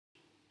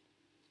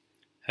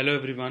Hello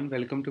everyone,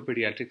 welcome to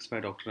Pediatrics by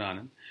Dr.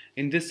 Anand.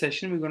 In this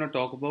session, we're going to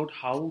talk about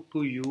how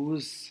to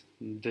use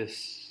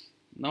this.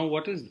 Now,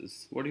 what is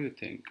this? What do you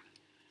think?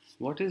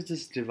 What is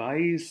this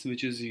device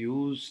which is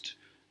used,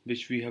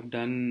 which we have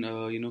done,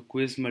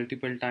 quiz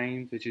multiple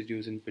times, which is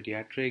used in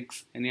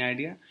pediatrics? Any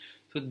idea?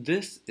 So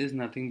this is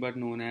nothing but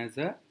known as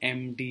a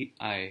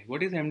MDI.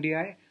 What is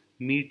MDI?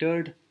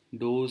 Metered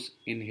dose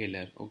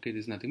inhaler. Okay,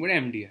 this is nothing but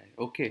MDI.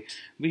 Okay,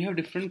 we have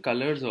different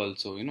colors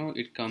also.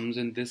 It comes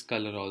in this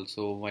color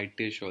also,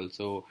 whitish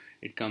also.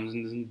 It comes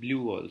in this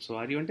blue also.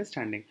 Are you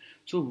understanding?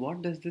 So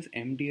what does this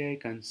MDI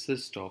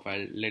consist of?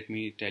 Let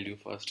me tell you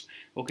first.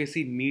 Okay,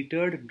 see,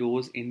 metered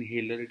dose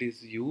inhaler, it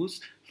is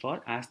used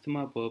for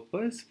asthma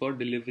purpose for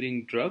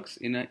delivering drugs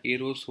in a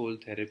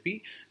aerosol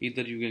therapy.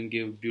 Either you can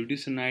give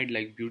budesonide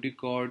like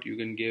Butycord, you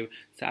can give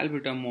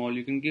salbutamol,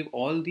 you can give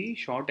all the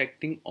short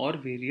acting or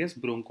various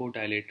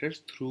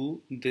bronchodilators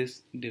through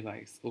this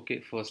device. Okay,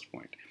 first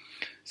point.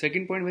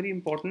 Second point, very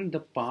important, the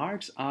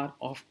parts are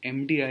of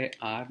MDI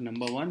are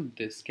number one,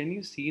 this. Can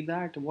you see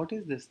that? What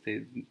is this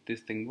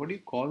thing? What do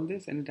you call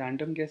this? Any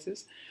random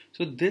guesses?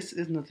 So this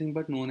is nothing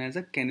but known as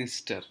a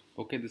canister.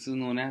 Okay, this is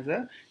known as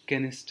a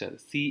canister.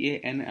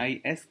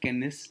 CANIS,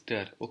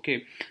 canister.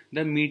 Okay,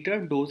 the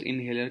metered dose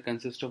inhaler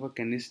consists of a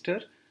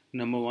canister,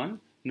 number one.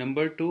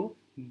 Number two,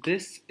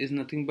 this is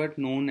nothing but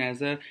known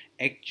as a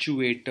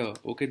actuator.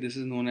 Okay, this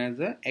is known as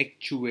a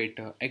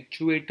actuator.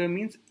 Actuator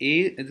means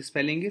the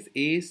spelling is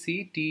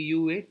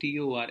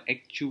ACTUATOR,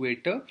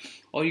 actuator.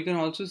 Or you can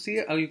also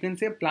say you can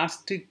say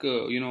plastic,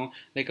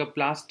 like a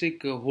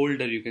plastic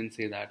holder, you can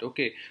say that.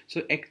 Okay,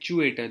 so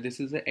actuator,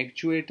 this is the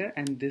actuator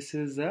and this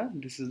is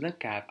the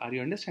cap. Are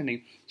you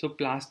understanding? So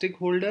plastic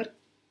holder,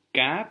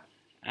 cap,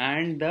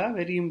 and the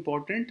very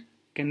important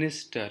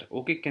canister.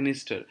 Okay,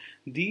 canister.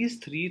 These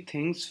three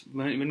things,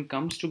 when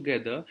comes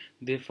together,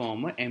 they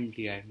form a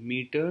MDI,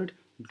 metered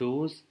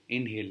dose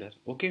inhaler.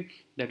 Okay,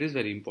 that is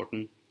very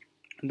important.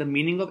 The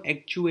meaning of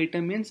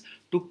actuator means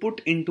to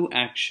put into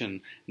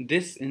action.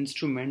 This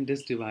instrument,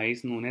 this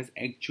device known as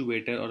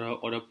actuator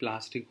or a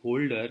plastic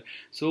holder.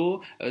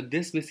 So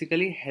this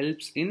basically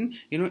helps in,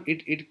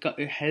 it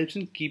helps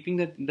in keeping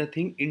the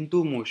thing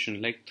into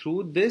motion. Like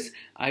through this,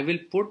 I will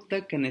put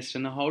the canister.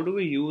 Now, how do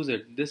we use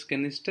it? This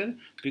canister,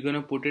 we're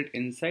gonna put it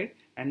inside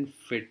and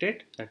fit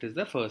it. That is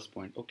the first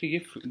point. Okay,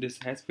 if this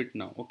has fit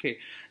now. Okay,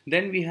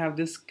 then we have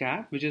this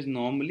cap which is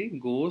normally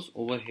goes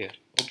over here.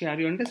 Okay, are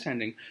you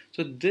understanding?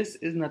 So this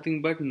is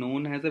nothing but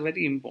known as a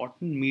very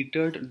important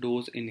metered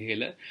dose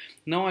inhaler.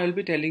 Now I will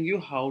be telling you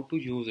how to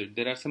use it.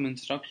 There are some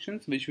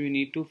instructions which we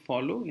need to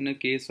follow in a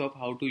case of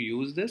how to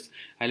use this.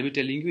 I'll be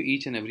telling you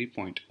each and every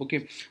point.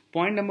 Okay,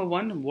 point number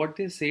one, what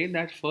they say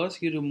that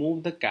first you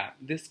remove the cap.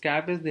 This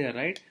cap is there,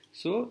 right?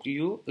 So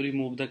you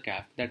remove the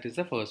cap. That is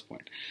the first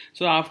point.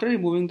 So after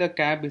removing the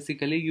cap,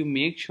 basically you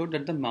make sure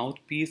that the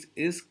mouthpiece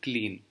is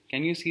clean.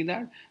 Can you see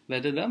that?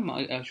 Whether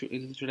the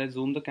should I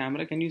zoom the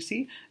camera? Can you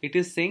see? It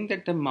is saying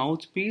that the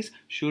mouthpiece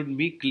should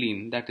be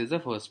clean. That is the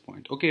first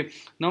point. Okay.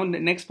 Now the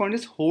next point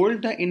is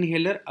hold the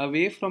inhaler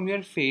away from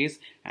your face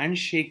and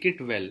shake it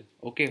well.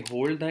 Okay.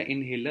 Hold the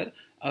inhaler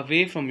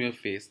away from your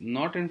face,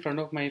 not in front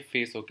of my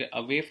face. Okay.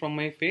 Away from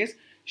my face.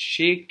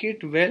 Shake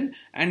it well,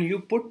 and you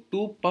put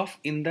two puff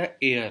in the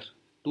air.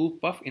 Two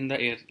puff in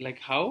the air. Like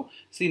how?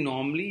 See,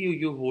 normally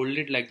you hold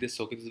it like this.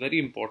 Okay, it's very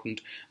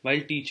important. While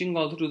teaching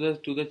also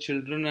to the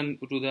children and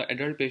to the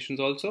adult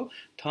patients also,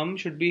 thumb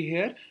should be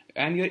here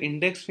and your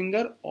index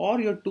finger or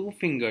your two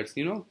fingers,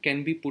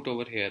 can be put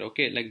over here.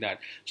 Okay, like that.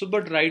 So,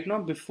 but right now,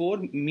 before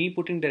me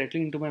putting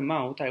directly into my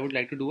mouth, I would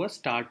like to do a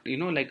start,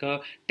 like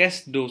a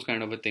test dose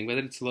kind of a thing,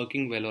 whether it's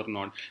working well or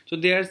not. So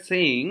they are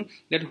saying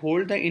that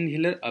hold the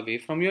inhaler away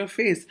from your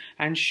face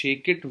and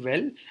shake it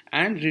well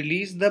and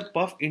release the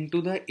puff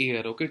into the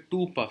air. Okay,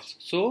 two puffs.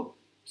 So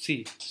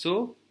see,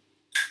 so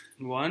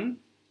one,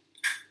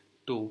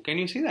 two. Can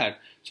you see that?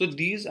 So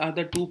these are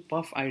the two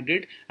puff I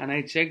did and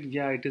I checked,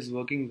 yeah, it is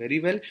working very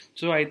well.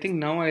 So I think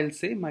now I'll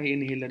say my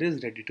inhaler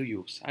is ready to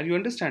use. Are you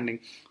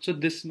understanding? So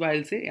this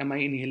I'll say my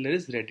inhaler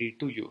is ready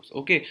to use.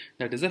 Okay,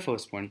 that is the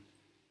first one.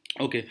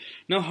 Okay,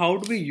 now how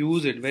do we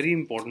use it? Very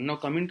important. Now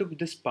coming to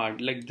this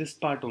part, like this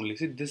part only.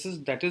 See,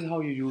 that is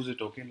how you use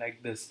it. Okay,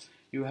 like this.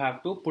 You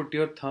have to put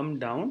your thumb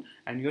down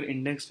and your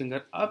index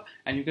finger up,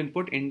 and you can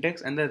put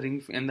index and the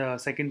ring and the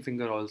second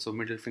finger also,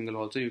 middle finger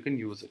also. You can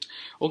use it.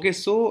 Okay,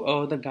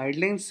 so the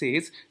guideline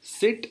says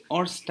sit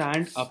or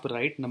stand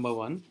upright. Number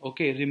one.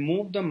 Okay,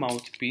 remove the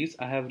mouthpiece.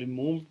 I have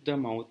removed the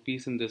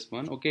mouthpiece in this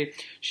one. Okay,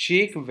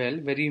 shake well.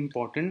 Very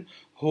important.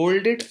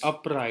 Hold it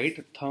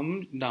upright,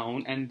 thumb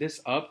down and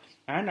this up,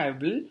 and I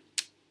will,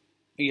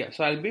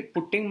 so I'll be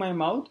putting my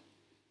mouth,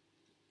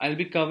 I'll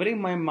be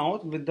covering my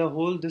mouth with the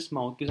whole this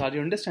mouthpiece. Are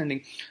you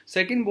understanding?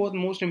 Second,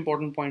 most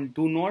important point,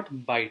 do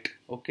not bite.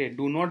 Okay,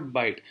 do not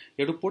bite.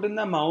 You have to put in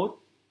the mouth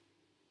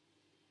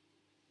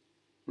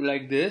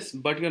like this,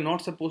 but you're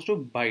not supposed to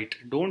bite.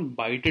 Don't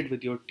bite it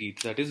with your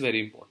teeth. That is very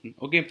important.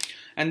 Okay,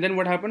 and then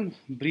what happened?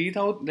 Breathe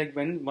out, like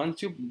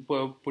once you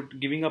put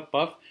giving a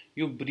puff,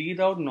 you breathe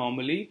out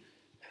normally.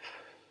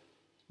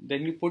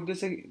 Then you put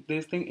this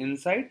thing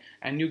inside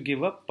and you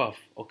give a puff.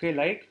 Okay,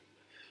 like.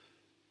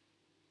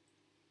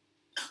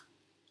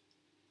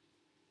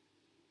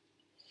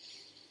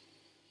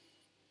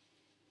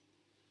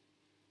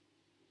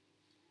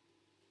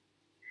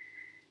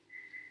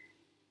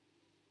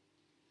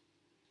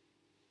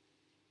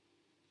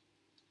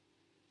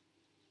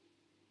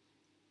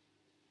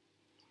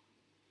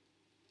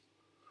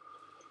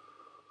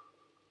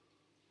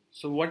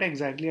 So what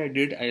exactly I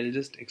did, I'll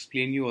just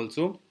explain you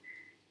also.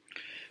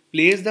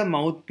 Place the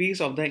mouthpiece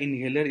of the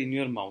inhaler in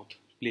your mouth.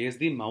 Place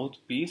the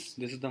mouthpiece.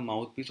 This is the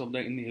mouthpiece of the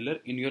inhaler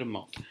in your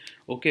mouth.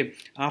 Okay.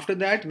 After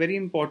that, very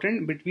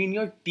important, between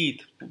your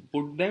teeth.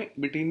 Put them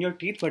between your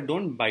teeth, but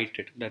don't bite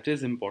it. That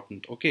is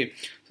important. Okay.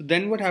 So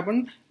then what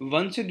happened?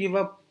 Once you give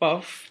a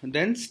puff,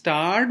 then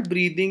start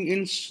breathing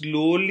in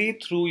slowly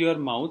through your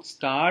mouth.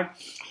 Start,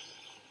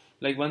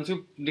 like once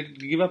you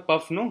give a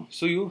puff, no,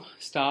 so you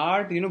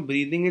start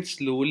breathing it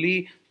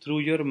slowly through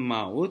your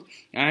mouth,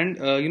 and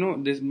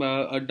this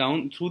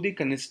down through the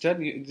canister.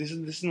 This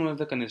is known as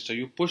the canister.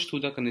 You push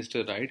through the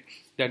canister, right?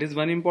 That is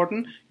one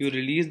important. You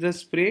release the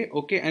spray,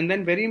 okay, and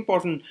then very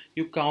important,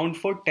 you count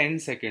for 10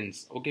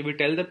 seconds. Okay, we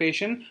tell the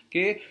patient,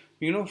 okay,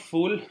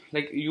 full,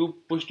 like you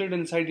pushed it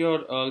inside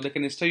your the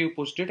canister, you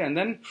pushed it, and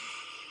then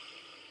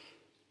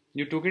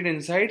you took it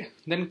inside,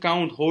 then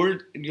count,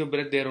 hold your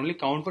breath there only,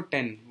 count for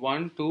 10.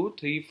 1, 2,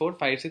 3, 4,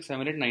 5, 6,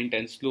 7, 8, 9,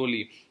 10.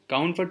 Slowly.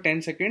 Count for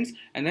 10 seconds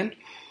and then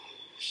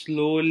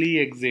slowly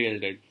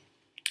exhale it.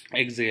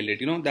 Exhale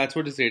it. That's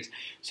what it says.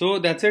 So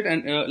that's it.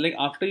 And like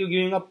after you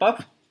giving a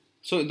puff,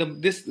 so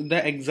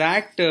the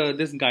exact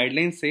this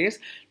guideline says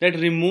that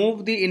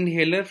remove the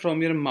inhaler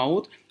from your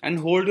mouth and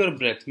hold your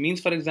breath.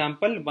 Means, for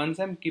example, once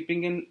I'm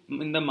keeping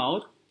in the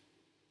mouth.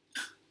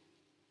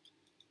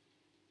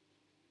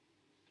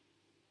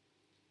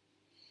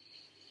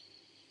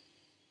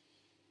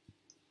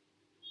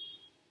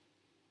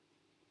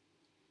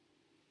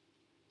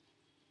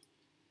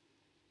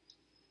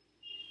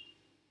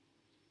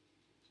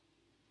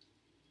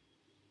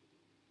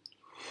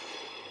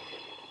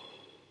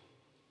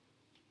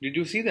 Did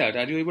you see that?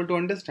 Are you able to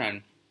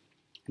understand?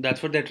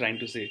 That's what they're trying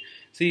to say.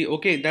 See,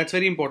 okay, that's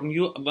very important.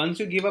 You once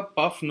you give a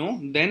puff,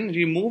 no, then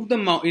remove the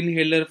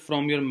inhaler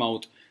from your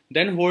mouth.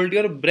 Then hold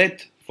your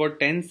breath for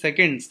 10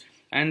 seconds.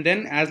 And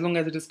then as long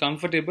as it is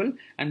comfortable,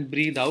 and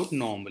breathe out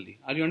normally.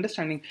 Are you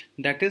understanding?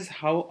 That is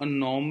how a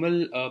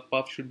normal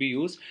puff should be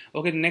used.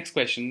 Okay, next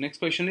question. Next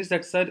question is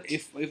that, sir,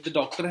 if the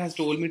doctor has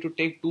told me to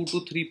take 2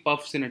 to 3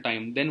 puffs in a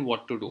time, then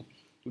what to do?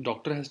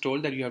 Doctor has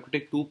told that you have to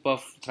take 2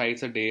 puff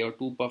thrice a day or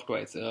 2 puff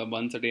twice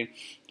once a day.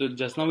 So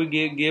just now we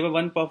gave a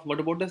 1 puff.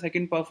 What about the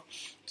second puff?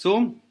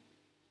 So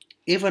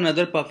if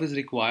another puff is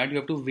required, you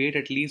have to wait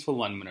at least for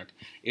 1 minute.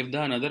 If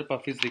the another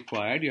puff is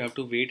required, you have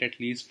to wait at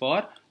least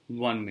for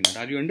 1 minute.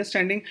 Are you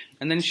understanding?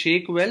 And then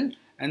shake well,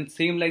 and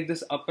same like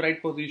this,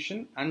 upright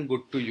position, and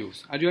good to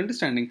use. Are you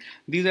understanding?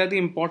 These are the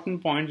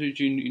important points which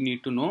you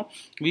need to know.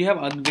 We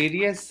have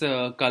various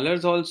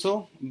colors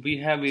also. We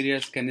have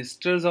various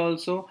canisters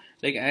also.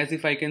 Like as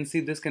if I can see,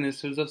 this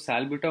canisters of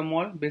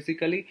salbutamol.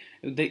 Basically,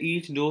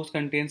 each dose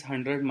contains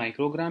 100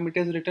 microgram. It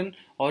is written,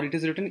 or it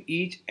is written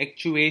each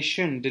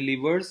actuation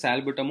delivers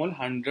salbutamol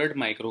 100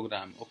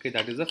 microgram. Okay,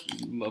 that is the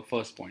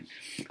first point.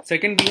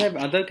 Second, we have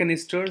other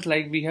canisters,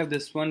 like we have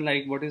this one.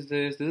 Like what is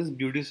this? This is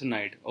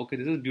budesonide. Okay,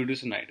 this is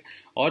budesonide.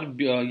 Or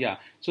yeah,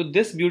 so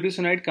this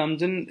budesonide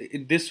comes in.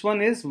 This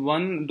one is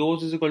one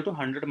dose is equal to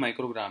 100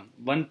 microgram.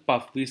 One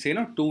puff, we say,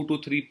 no, 2 to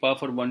 3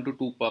 puff or 1 to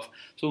 2 puff.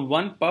 So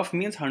one puff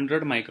means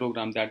 100 microgram.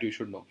 That you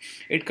should know.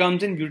 It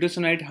comes in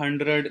budesonide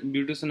 100,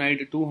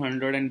 budesonide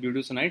 200, and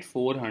budesonide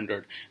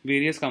 400.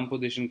 Various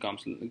composition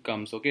comes.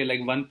 Okay, like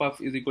one puff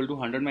is equal to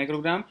 100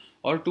 microgram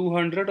or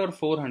 200 or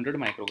 400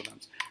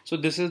 micrograms. So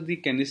this is the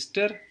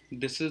canister.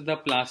 This is the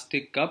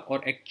plastic cup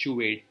or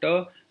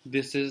actuator.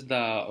 This is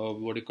the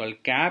what you call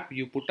cap.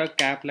 You put a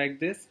cap like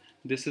this.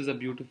 This is a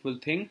beautiful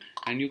thing,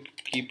 and you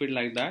keep it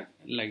like that,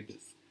 like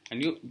this,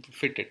 and you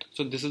fit it.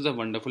 So this is a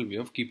wonderful way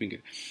of keeping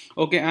it.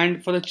 Okay,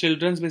 and for the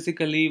children's,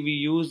 basically we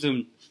use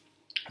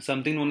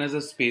something known as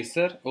a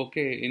spacer.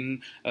 Okay,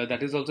 in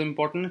that is also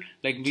important.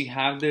 Like we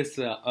have this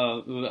we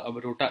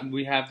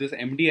have this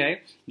MDI,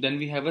 then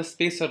we have a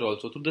spacer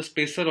also. So the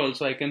spacer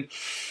also I can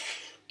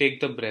take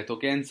the breath.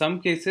 Okay, in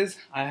some cases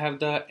I have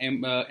the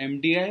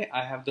MDI,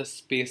 I have the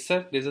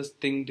spacer. There's a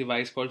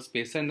device called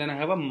spacer, and then I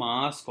have a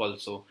mask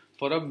also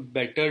for a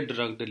better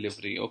drug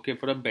delivery. Okay,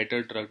 for a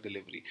better drug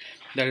delivery.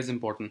 That is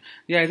important.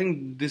 Yeah, I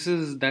think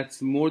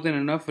that's more than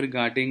enough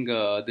regarding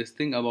this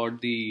thing about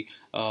the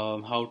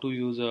how to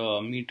use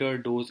a meter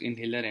dose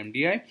inhaler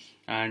MDI.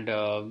 And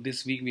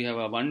this week we have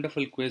a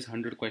wonderful quiz,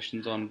 100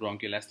 questions on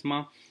bronchial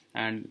asthma,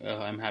 and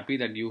I'm happy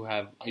that you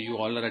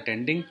all are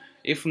attending.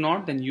 If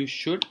not, then you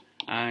should.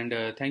 And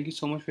thank you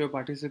so much for your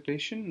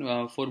participation.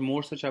 For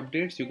more such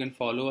updates, you can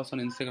follow us on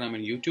Instagram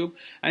and YouTube,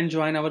 and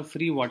join our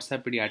free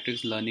WhatsApp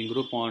pediatrics learning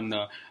group on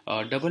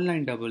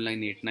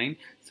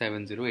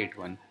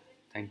 9999897081.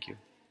 Thank you.